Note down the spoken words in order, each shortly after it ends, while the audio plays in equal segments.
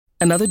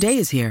Another day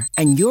is here,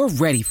 and you're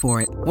ready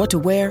for it. What to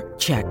wear?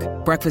 Check.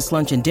 Breakfast,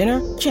 lunch, and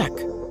dinner? Check.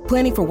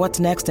 Planning for what's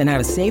next and how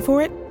to save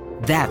for it?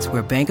 That's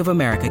where Bank of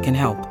America can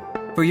help.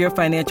 For your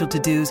financial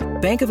to-dos,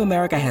 Bank of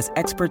America has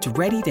experts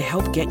ready to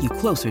help get you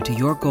closer to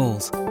your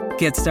goals.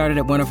 Get started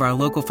at one of our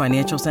local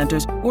financial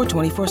centers or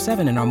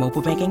 24/7 in our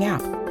mobile banking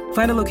app.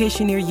 Find a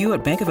location near you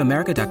at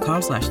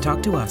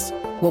bankofamerica.com/talktous.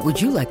 What would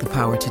you like the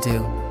power to do?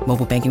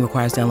 Mobile banking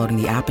requires downloading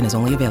the app and is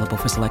only available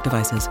for select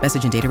devices.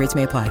 Message and data rates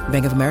may apply.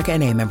 Bank of America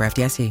N.A., member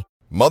FDIC.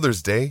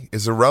 Mother's Day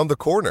is around the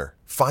corner.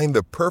 Find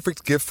the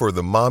perfect gift for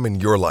the mom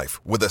in your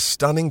life with a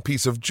stunning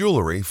piece of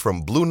jewelry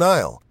from Blue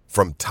Nile.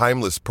 From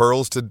timeless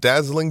pearls to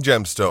dazzling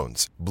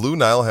gemstones, Blue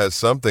Nile has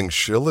something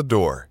she'll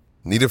adore.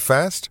 Need it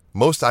fast?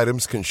 Most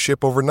items can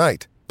ship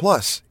overnight.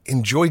 Plus,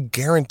 enjoy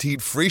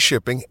guaranteed free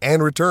shipping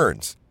and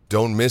returns.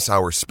 Don't miss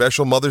our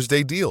special Mother's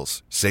Day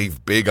deals.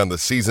 Save big on the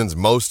season's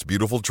most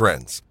beautiful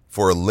trends.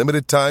 For a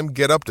limited time,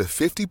 get up to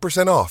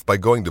 50% off by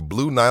going to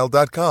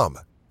BlueNile.com.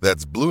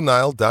 That's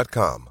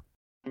BlueNile.com.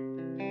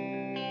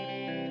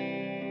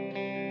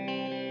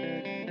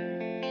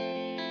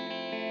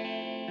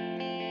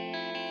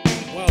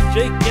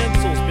 Jake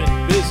Gensel's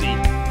been busy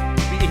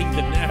being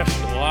the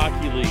National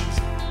Hockey League's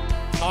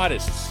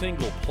hottest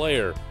single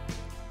player.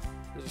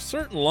 There's a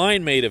certain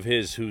line mate of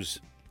his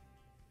who's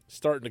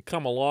starting to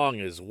come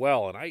along as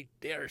well, and I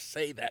dare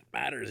say that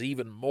matters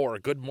even more.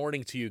 Good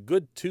morning to you.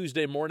 Good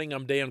Tuesday morning.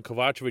 I'm Dejan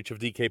Kovacevic of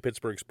DK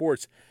Pittsburgh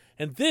Sports,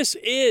 and this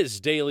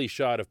is Daily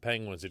Shot of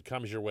Penguins. It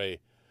comes your way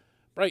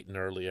bright and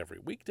early every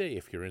weekday.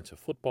 If you're into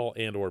football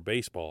and or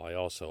baseball, I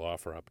also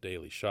offer up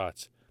daily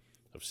shots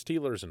of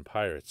Steelers and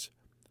Pirates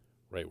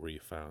right where you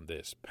found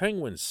this.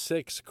 Penguins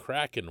 6,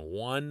 Kraken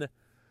 1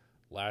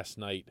 last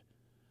night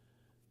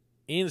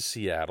in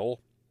Seattle.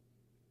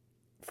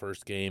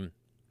 First game,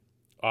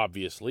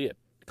 obviously, at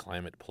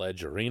Climate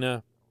Pledge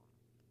Arena.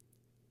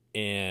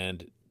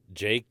 And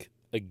Jake,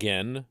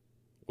 again,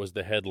 was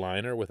the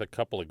headliner with a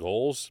couple of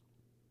goals.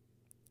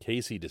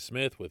 Casey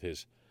DeSmith with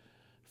his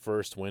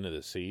first win of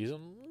the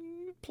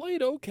season.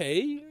 Played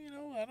okay.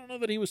 I don't know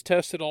that he was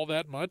tested all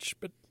that much,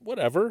 but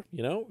whatever.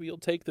 He'll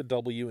take the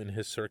W in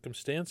his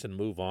circumstance and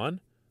move on.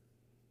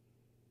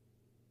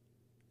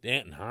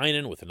 Danton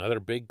Heinen with another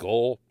big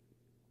goal.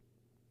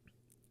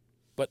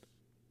 But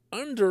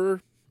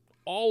under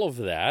all of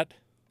that,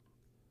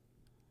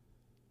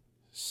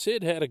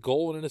 Sid had a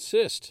goal and an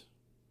assist.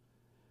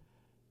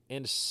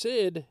 And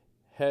Sid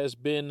has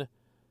been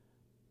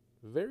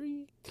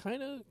very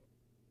kind of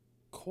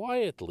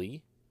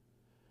quietly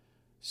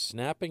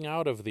snapping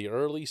out of the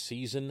early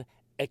season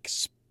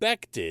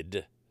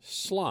expected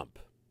slump.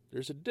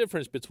 There's a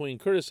difference between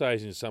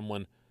criticizing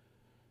someone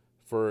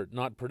for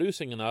not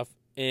producing enough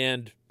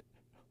and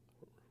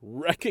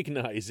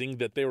recognizing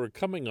that they were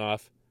coming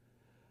off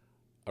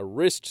a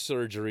wrist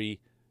surgery,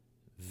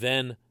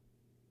 then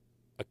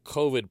a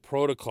COVID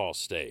protocol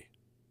stay.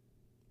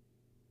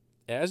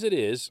 As it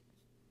is,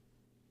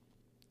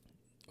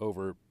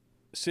 over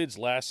Sid's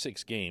last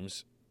 6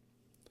 games,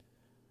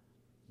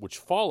 which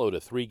followed a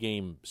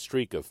 3-game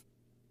streak of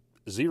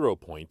 0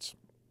 points,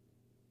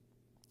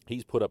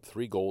 he's put up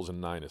 3 goals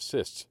and 9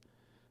 assists.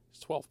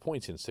 It's 12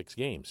 points in 6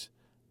 games.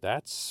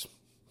 That's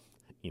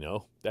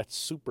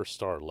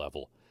superstar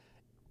level.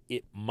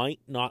 It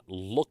might not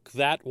look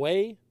that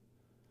way.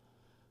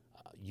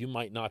 You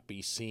might not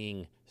be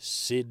seeing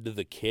Sid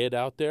the Kid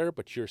out there,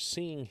 but you're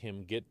seeing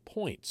him get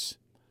points.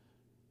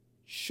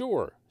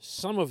 Sure,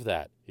 some of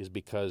that is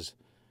because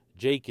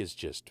Jake is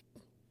just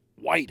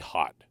white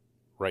hot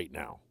right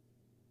now.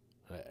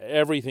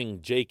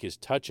 Everything Jake is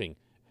touching,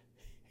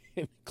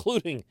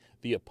 including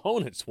the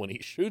opponents when he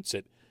shoots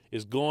it,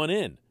 is going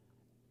in.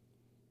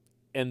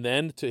 And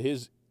then, to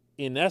his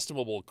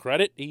inestimable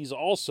credit, he's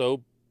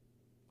also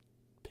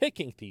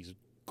picking these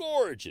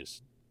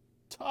gorgeous,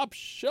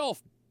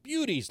 top-shelf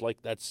beauties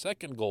like that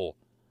second goal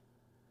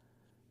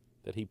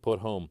that he put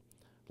home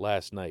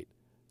last night.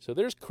 So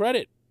there's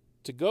credit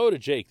to go to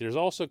Jake. There's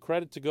also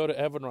credit to go to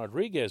Evan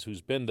Rodriguez,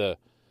 who's been the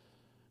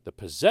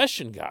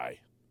possession guy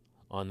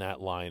on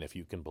that line, if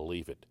you can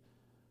believe it.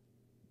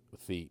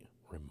 With the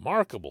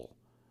remarkable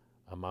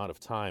amount of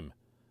time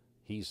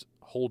he's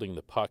holding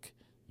the puck,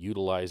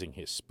 utilizing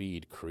his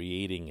speed,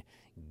 creating,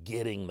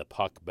 getting the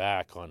puck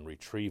back on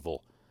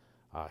retrieval.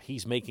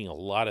 He's making a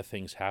lot of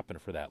things happen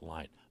for that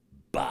line.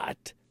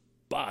 But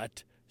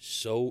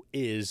so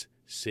is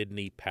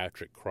Sidney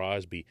Patrick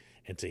Crosby.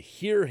 And to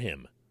hear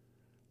him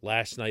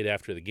last night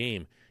after the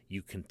game,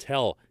 you can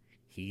tell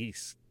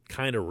he's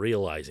kind of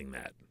realizing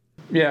that.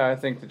 Yeah, I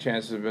think the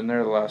chances have been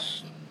there the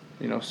last,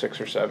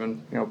 6 or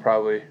 7,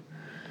 probably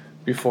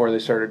before they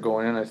started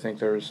going in. I think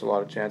there was a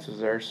lot of chances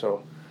there,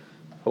 so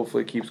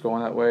hopefully it keeps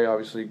going that way.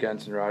 Obviously,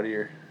 Gens and Roddy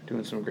are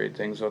doing some great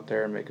things out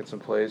there and making some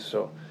plays,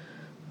 so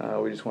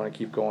we just want to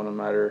keep going no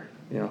matter,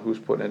 who's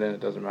putting it in.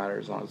 It doesn't matter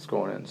as long as it's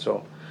going in.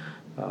 So,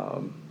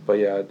 but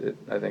yeah,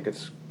 I think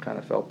it's kind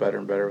of felt better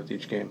and better with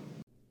each game.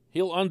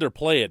 He'll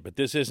underplay it, but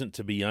this isn't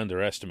to be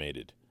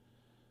underestimated.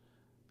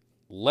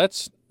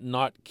 Let's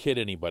not kid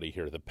anybody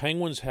here. The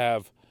Penguins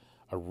have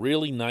a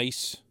really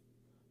nice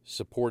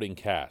supporting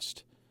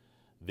cast.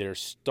 They're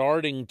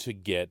starting to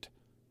get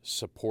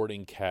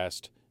supporting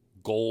cast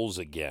goals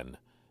again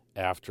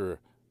after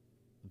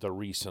the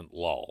recent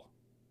lull.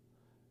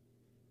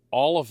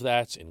 All of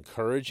that's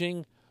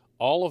encouraging.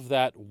 All of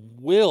that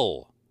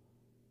will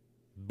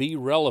be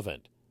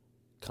relevant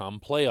come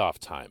playoff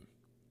time.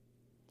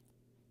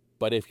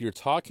 But if you're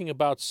talking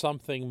about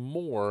something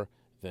more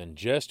than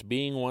just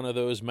being one of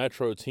those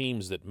Metro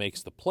teams that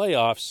makes the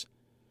playoffs,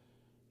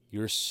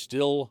 you're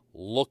still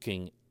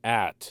looking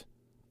at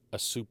a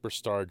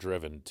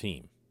superstar-driven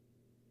team.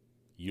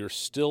 You're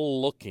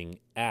still looking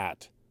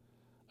at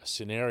a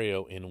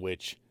scenario in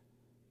which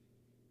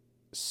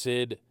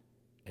Sid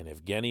and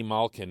Evgeny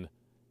Malkin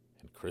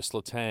and Chris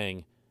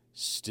Letang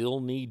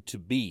still need to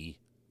be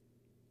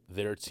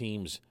their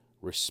team's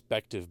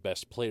respective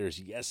best players,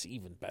 yes,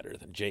 even better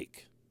than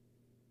Jake.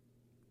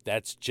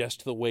 That's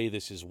just the way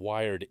this is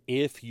wired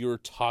if you're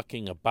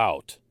talking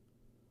about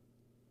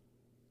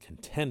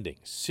contending,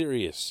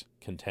 serious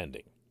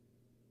contending.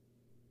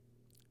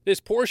 This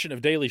portion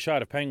of Daily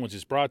Shot of Penguins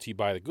is brought to you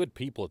by the good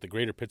people at the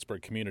Greater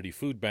Pittsburgh Community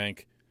Food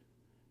Bank,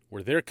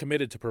 where they're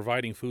committed to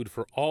providing food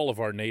for all of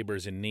our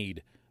neighbors in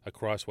need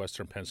across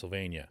western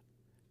Pennsylvania.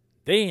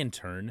 They, in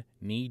turn,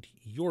 need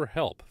your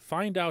help.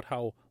 Find out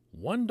how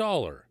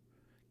 $1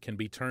 can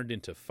be turned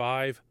into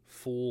 5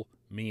 full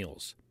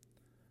meals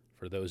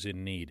for those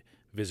in need.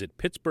 Visit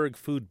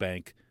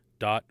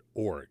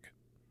pittsburghfoodbank.org.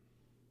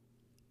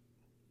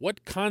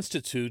 What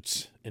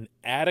constitutes an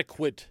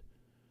adequate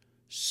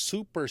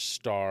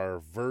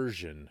superstar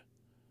version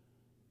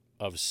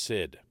of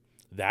Sid?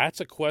 That's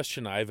a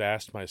question I've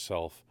asked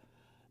myself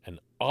an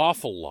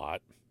awful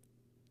lot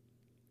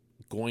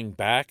going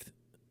back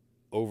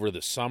over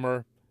the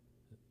summer,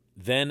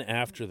 then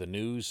after the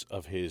news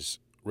of his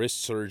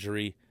wrist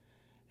surgery,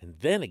 and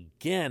then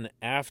again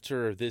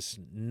after this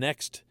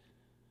next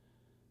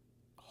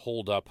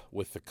hold up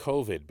with the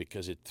COVID,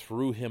 because it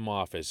threw him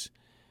off as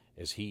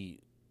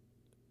he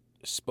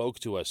spoke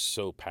to us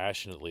so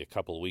passionately a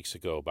couple of weeks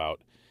ago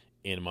about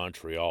in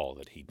Montreal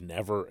that he'd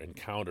never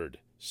encountered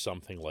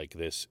something like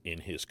this in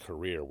his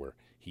career, where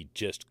he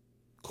just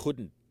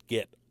couldn't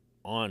get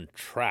on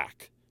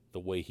track the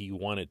way he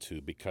wanted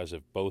to because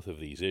of both of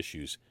these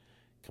issues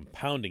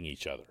compounding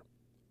each other.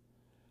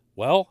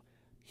 Well,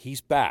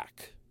 he's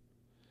back.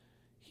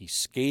 He's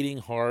skating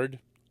hard,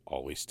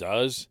 always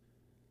does.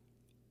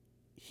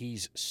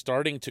 He's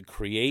starting to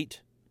create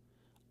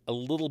a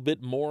little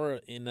bit more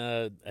in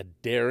a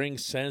daring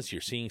sense. You're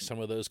seeing some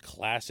of those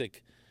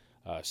classic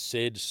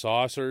Sid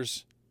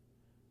saucers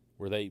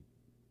where they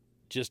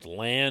just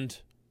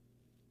land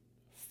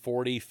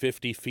 40,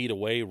 50 feet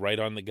away right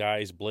on the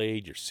guy's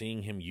blade. You're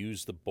seeing him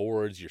use the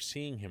boards. You're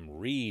seeing him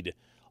read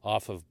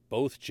off of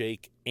both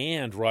Jake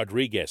and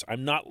Rodriguez.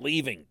 I'm not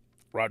leaving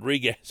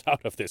Rodriguez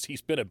out of this.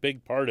 He's been a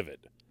big part of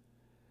it.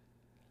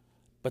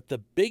 But the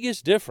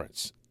biggest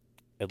difference,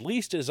 at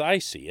least as I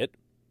see it,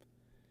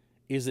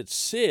 is that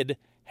Sid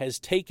has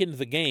taken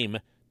the game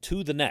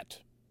to the net.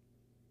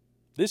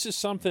 This is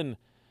something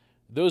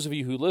those of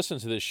you who listen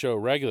to this show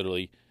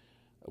regularly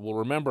will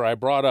remember I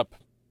brought up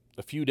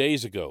a few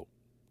days ago,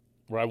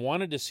 where I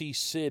wanted to see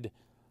Sid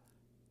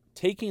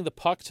taking the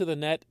puck to the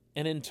net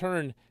and in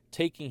turn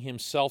taking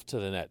himself to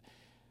the net.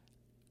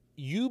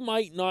 You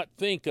might not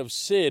think of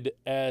Sid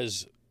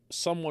as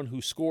someone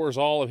who scores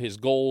all of his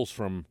goals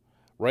from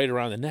right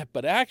around the net,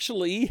 but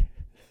actually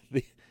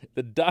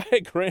the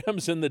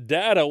diagrams and the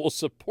data will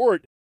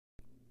support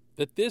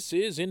that this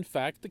is in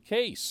fact the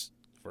case.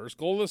 First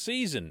goal of the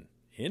season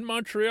in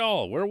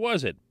Montreal. Where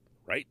was it?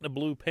 Right in the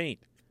blue paint.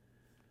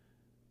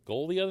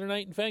 Goal the other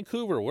night in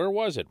Vancouver. Where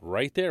was it?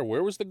 Right there.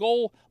 Where was the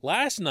goal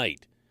last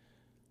night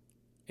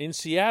in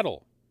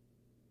Seattle?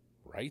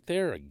 Right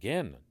there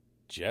again,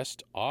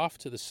 just off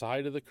to the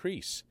side of the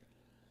crease.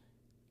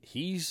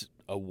 He's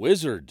a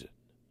wizard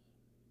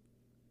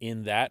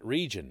in that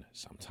region.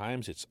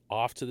 Sometimes it's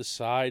off to the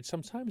side.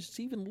 Sometimes it's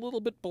even a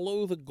little bit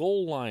below the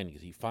goal line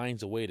because he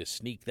finds a way to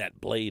sneak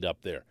that blade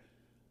up there.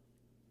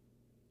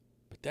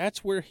 But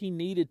that's where he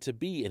needed to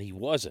be, and he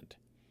wasn't.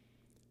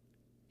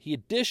 He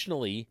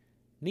additionally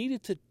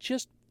needed to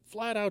just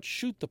flat out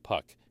shoot the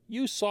puck.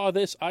 You saw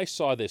this, I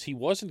saw this. He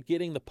wasn't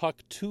getting the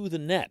puck to the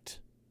net.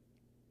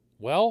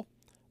 Well,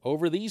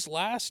 over these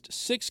last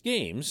 6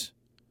 games,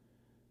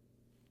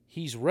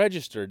 he's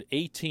registered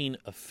 18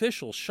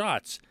 official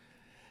shots.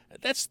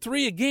 That's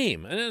 3 a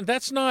game. And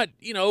that's not,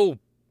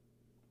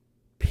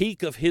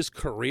 peak of his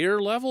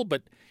career level,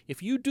 but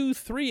if you do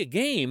 3 a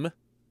game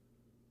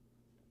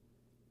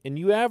and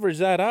you average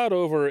that out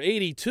over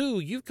 82,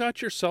 you've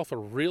got yourself a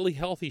really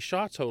healthy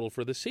shot total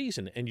for the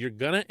season. And you're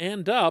going to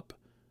end up,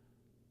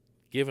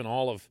 given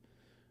all of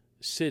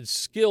Sid's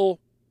skill,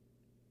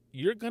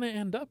 you're going to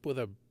end up with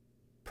a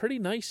pretty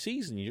nice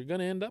season. You're going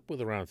to end up with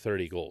around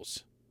 30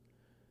 goals.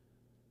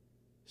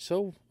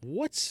 So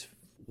what's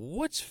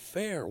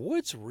fair?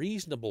 What's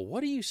reasonable?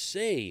 What do you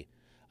say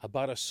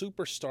about a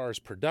superstar's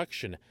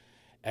production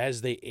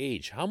as they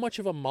age? How much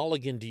of a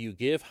mulligan do you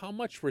give? How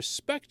much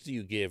respect do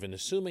you give in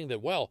assuming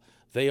that, well,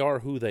 they are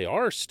who they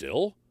are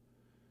still?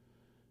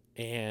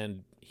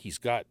 And he's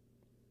got,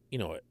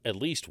 at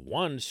least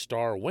one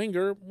star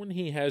winger when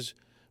he has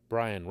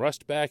Brian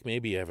Rust back.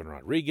 Maybe Evan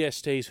Rodriguez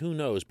stays, who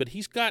knows? But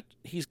he's got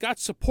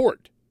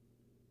support.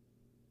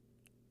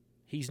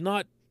 He's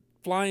not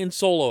flying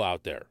solo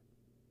out there,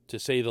 to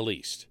say the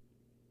least.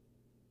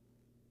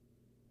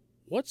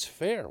 What's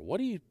fair? What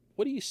do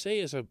you say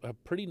is a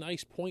pretty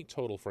nice point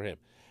total for him?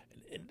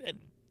 And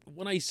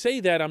when I say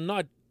that, I'm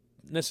not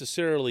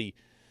necessarily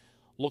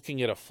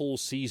looking at a full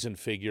season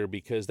figure,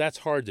 because that's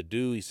hard to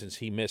do since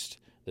he missed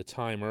the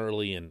time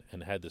early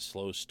and had the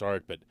slow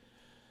start. But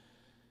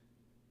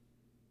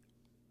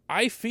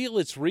I feel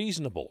it's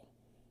reasonable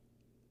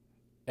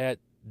at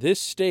this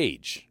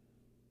stage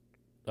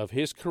of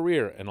his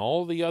career and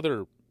all the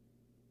other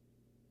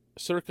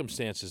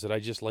circumstances that I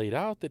just laid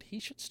out that he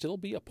should still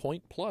be a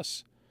point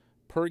plus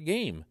per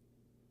game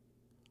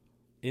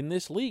in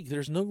this league.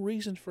 There's no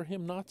reason for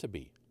him not to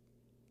be.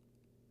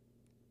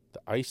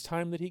 The ice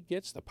time that he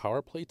gets, the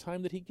power play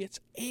time that he gets,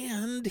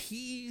 and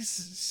he's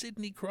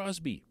Sidney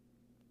Crosby.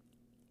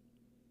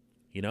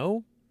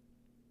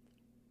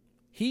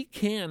 He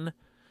can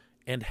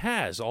and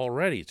has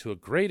already, to a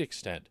great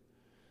extent,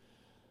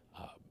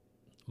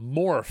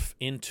 morph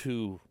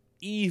into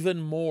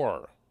even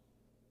more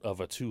of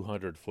a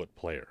 200-foot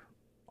player.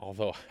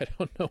 Although I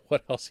don't know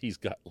what else he's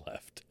got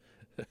left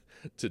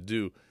to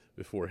do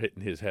before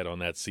hitting his head on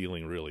that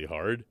ceiling really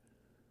hard.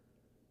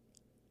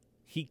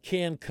 He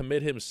can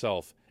commit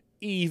himself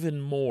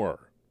even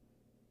more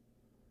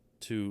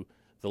to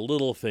the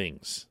little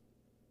things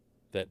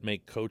that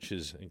make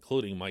coaches,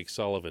 including Mike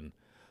Sullivan,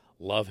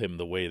 love him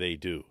the way they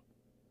do.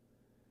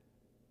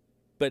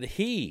 But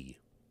he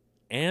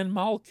and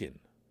Malkin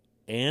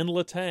and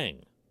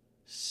Letang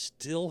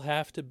still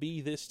have to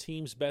be this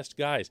team's best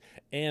guys.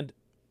 And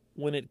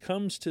when it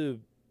comes to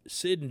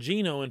Sid and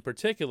Gino in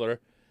particular,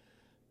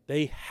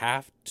 they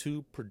have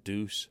to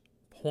produce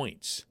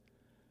points.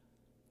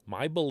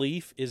 My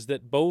belief is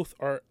that both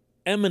are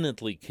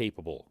eminently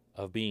capable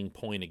of being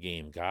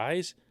point-a-game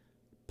guys.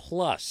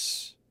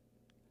 Plus,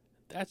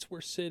 that's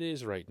where Sid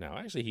is right now.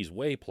 Actually, he's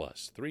way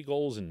plus. 3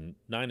 goals and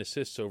 9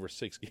 assists over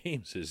 6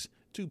 games is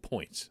 2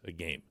 points a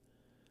game.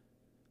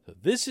 So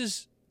this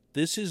is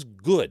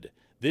good.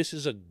 This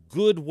is a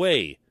good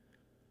way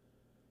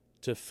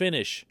to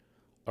finish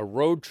a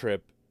road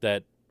trip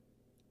that,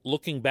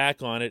 looking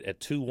back on it at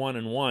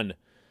 2-1-1,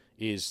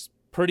 is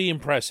pretty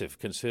impressive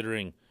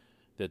considering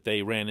that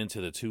they ran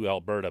into the 2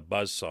 Alberta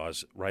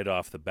buzzsaws right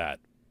off the bat.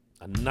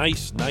 A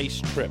nice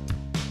trip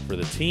for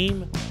the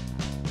team,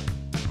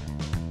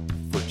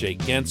 for Jake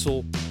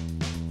Guentzel,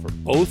 for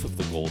both of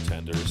the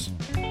goaltenders,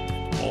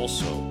 and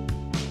also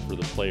for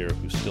the player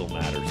who still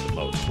matters the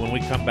most. When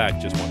we come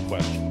back, just one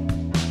question.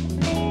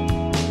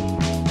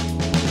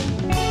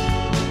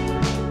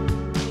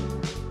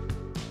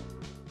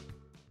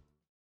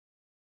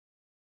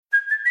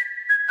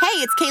 Hey,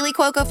 it's Kaylee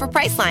Cuoco for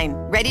Priceline.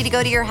 Ready to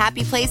go to your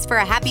happy place for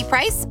a happy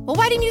price? Well,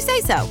 why didn't you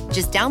say so?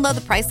 Just download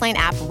the Priceline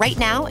app right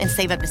now and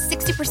save up to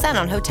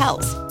 60% on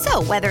hotels.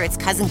 So whether it's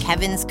Cousin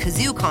Kevin's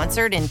Kazoo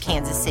Concert in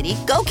Kansas City,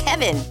 go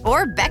Kevin,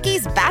 or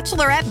Becky's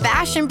Bachelorette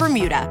Bash in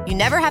Bermuda, you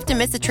never have to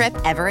miss a trip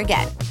ever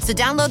again. So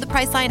download the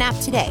Priceline app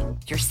today.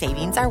 Your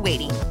savings are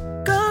waiting.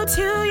 Go to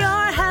your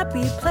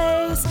happy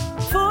place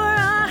for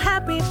a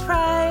happy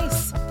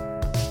price.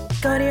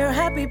 Go to your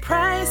happy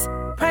price,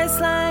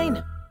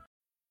 Priceline.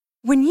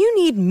 When you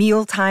need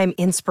mealtime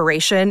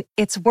inspiration,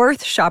 it's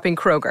worth shopping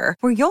Kroger,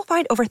 where you'll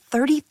find over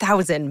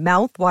 30,000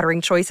 mouth-watering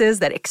choices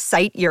that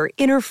excite your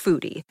inner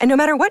foodie. And no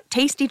matter what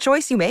tasty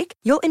choice you make,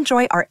 you'll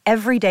enjoy our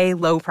everyday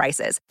low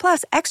prices,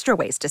 plus extra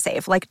ways to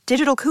save, like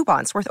digital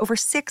coupons worth over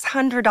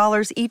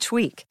 $600 each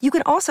week. You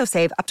can also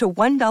save up to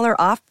 $1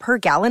 off per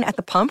gallon at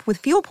the pump with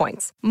fuel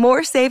points.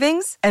 More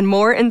savings and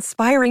more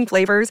inspiring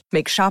flavors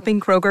make shopping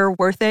Kroger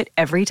worth it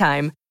every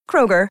time.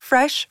 Kroger,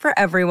 fresh for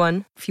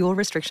everyone. Fuel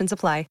restrictions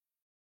apply.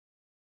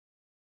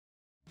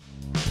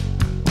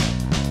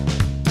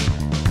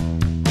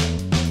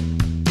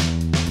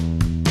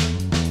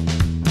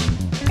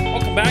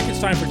 Welcome back. It's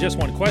time for Just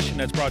One Question.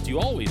 That's brought to you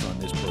always on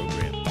this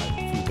program by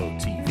Fubo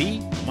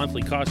TV. The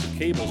monthly cost of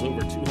cable is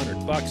over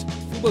 $200.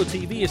 Fubo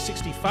TV is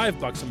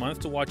 $65 a month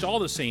to watch all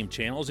the same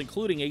channels,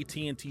 including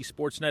AT&T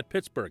Sportsnet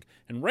Pittsburgh.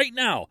 And right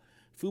now,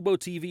 Fubo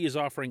TV is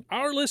offering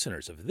our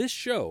listeners of this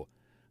show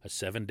a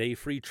 7-day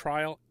free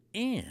trial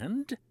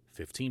and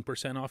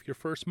 15% off your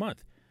first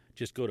month.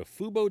 Just go to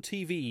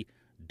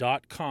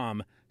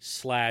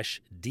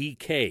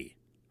FuboTV.com/DK.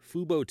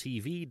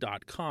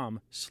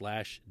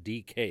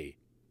 FuboTV.com/DK.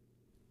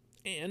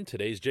 And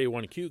today's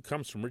J1Q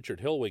comes from Richard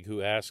Hillwig,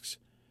 who asks,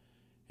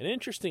 an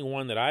interesting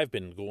one that I've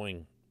been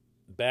going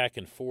back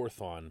and forth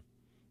on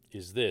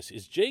is this.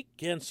 Is Jake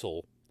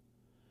Guentzel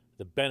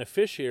the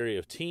beneficiary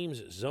of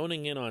teams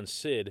zoning in on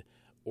Sid,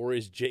 or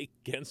is Jake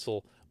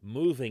Guentzel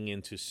moving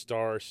into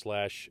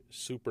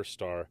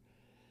star/superstar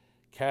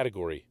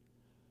category?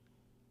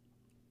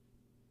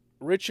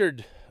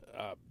 Richard,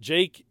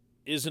 Jake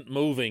isn't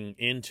moving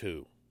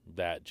into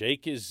that.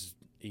 Jake he's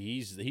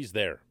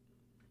there.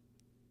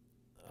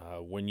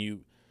 When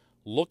you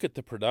look at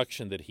the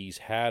production that he's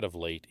had of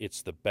late.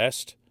 It's the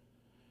best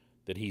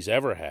that he's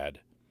ever had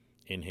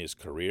in his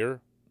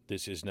career.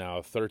 This is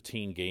now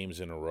 13 games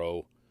in a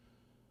row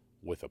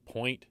with a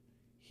point.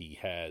 He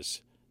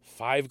has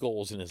 5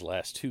 goals in his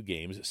last 2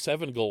 games,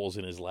 7 goals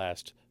in his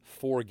last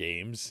 4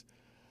 games.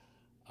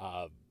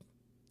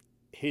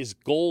 His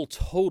goal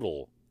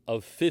total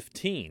of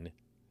 15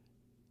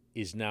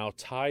 is now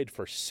tied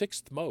for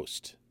 6th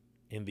most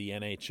in the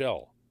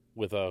NHL,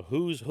 with a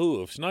who's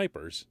who of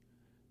snipers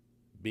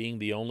being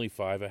the only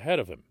 5 ahead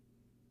of him.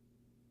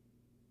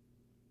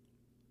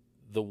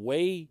 The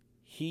way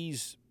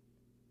he's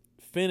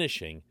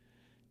finishing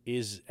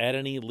is at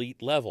an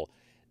elite level.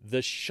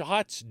 The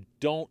shots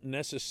don't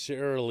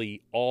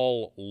necessarily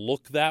all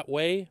look that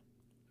way.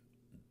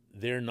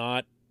 They're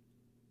not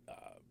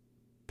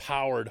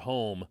powered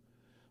home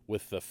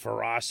with the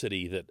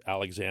ferocity that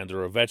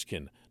Alexander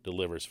Ovechkin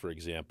delivers, for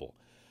example.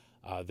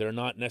 They're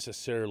not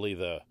necessarily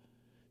the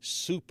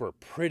super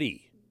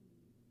pretty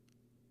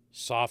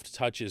soft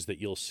touches that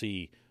you'll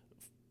see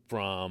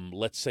from,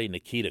 let's say,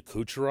 Nikita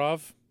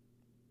Kucherov,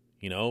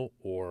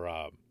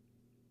 or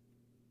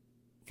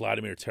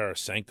Vladimir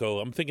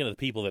Tarasenko. I'm thinking of the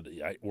people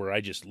where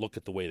I just look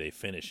at the way they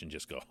finish and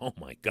just go, oh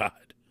my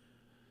God.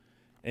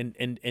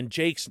 And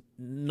Jake's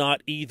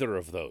not either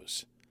of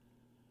those.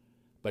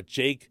 But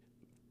Jake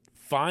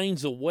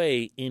finds a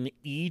way in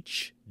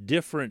each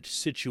different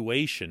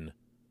situation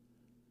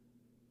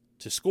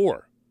to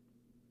score.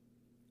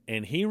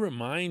 And he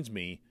reminds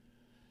me,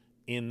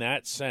 in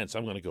that sense,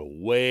 I'm going to go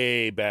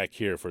way back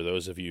here for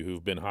those of you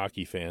who've been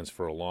hockey fans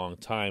for a long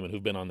time and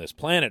who've been on this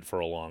planet for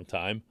a long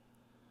time,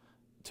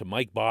 to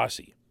Mike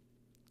Bossy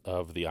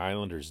of the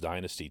Islanders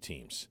dynasty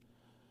teams.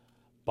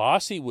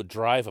 Bossy would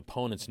drive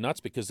opponents nuts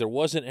because there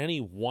wasn't any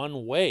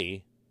one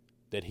way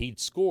that he'd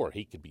score.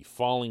 He could be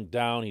falling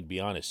down, he'd be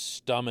on his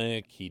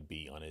stomach, he'd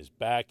be on his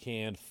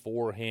backhand,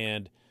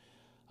 forehand.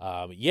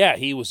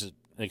 He was an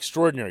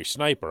extraordinary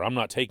sniper. I'm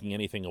not taking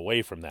anything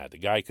away from that. The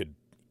guy could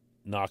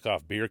knock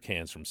off beer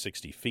cans from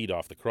 60 feet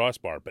off the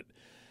crossbar, but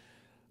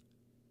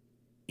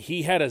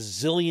he had a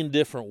zillion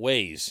different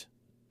ways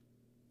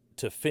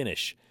to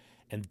finish,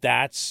 and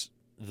that's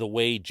the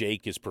way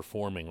Jake is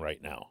performing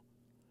right now.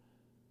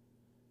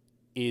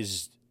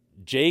 Is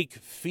Jake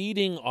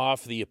feeding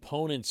off the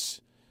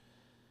opponent's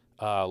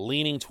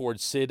leaning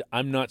towards Sid?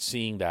 I'm not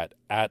seeing that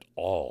at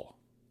all.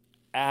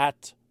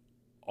 At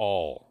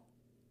all.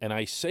 And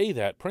I say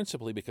that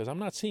principally because I'm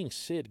not seeing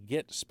Sid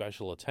get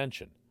special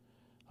attention.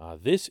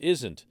 This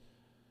isn't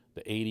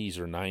the 80s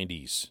or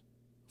 90s,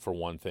 for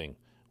one thing,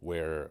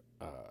 where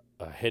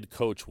a head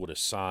coach would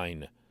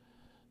assign,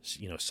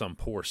 some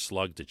poor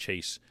slug to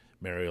chase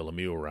Mario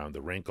Lemieux around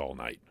the rink all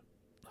night.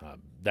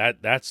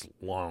 That's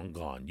long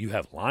gone. You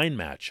have line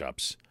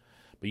matchups,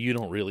 but you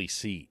don't really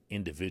see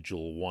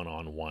individual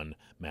one-on-one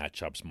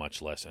matchups,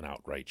 much less an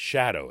outright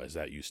shadow, as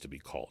that used to be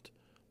called.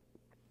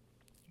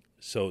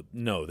 So,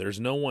 no, there's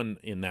no one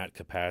in that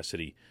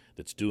capacity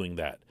that's doing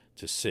that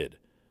to Sid.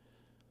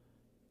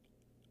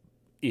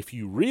 If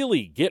you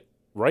really get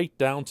right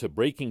down to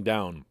breaking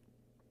down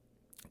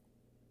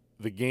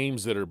the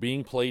games that are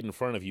being played in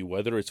front of you,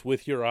 whether it's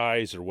with your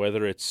eyes or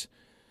whether it's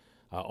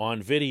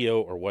on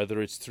video or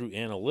whether it's through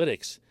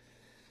analytics,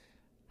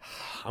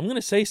 I'm going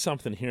to say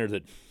something here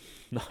that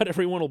not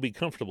everyone will be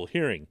comfortable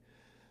hearing,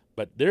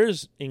 but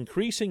there's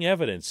increasing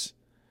evidence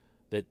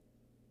that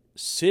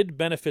Sid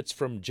benefits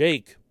from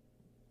Jake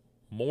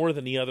more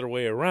than the other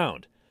way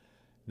around.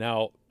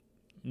 Now,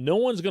 no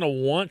one's going to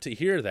want to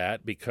hear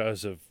that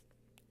because of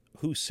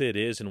who Sid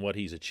is and what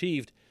he's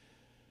achieved.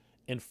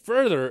 And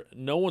further,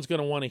 no one's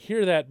going to want to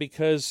hear that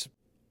because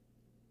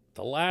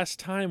the last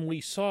time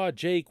we saw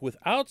Jake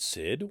without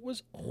Sid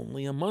was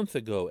only a month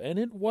ago, and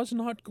it was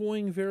not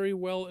going very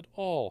well at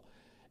all.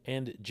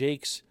 And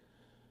Jake's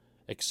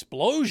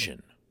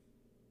explosion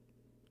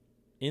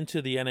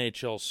into the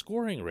NHL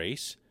scoring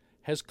race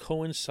has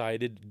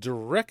coincided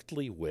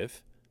directly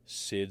with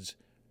Sid's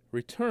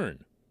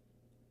return.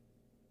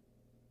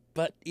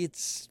 But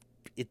it's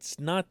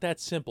not that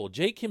simple.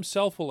 Jake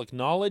himself will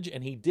acknowledge,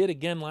 and he did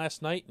again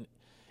last night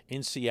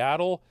in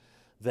Seattle,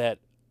 that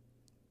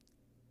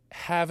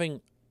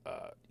having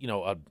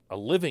a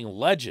living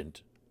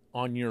legend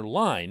on your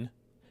line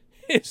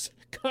is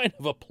kind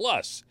of a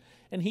plus,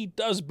 and he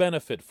does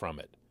benefit from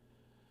it.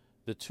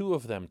 The two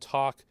of them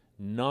talk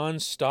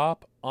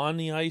nonstop, on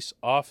the ice,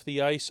 off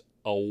the ice,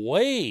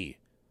 away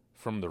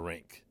from the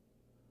rink.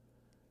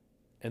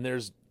 And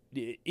there's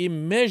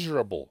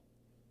immeasurable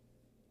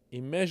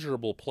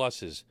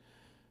pluses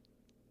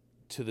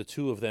to the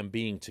two of them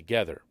being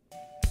together.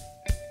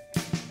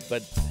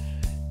 But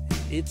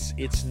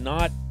it's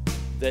not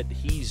that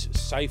he's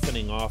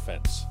siphoning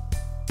offense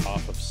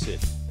off of Sid.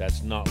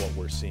 That's not what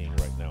we're seeing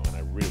right now, and I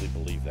really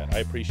believe that. I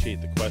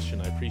appreciate the question.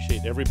 I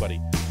appreciate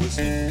everybody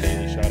listening to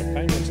Daily Shot of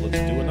Penguins. Let's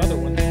do another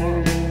one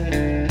tomorrow.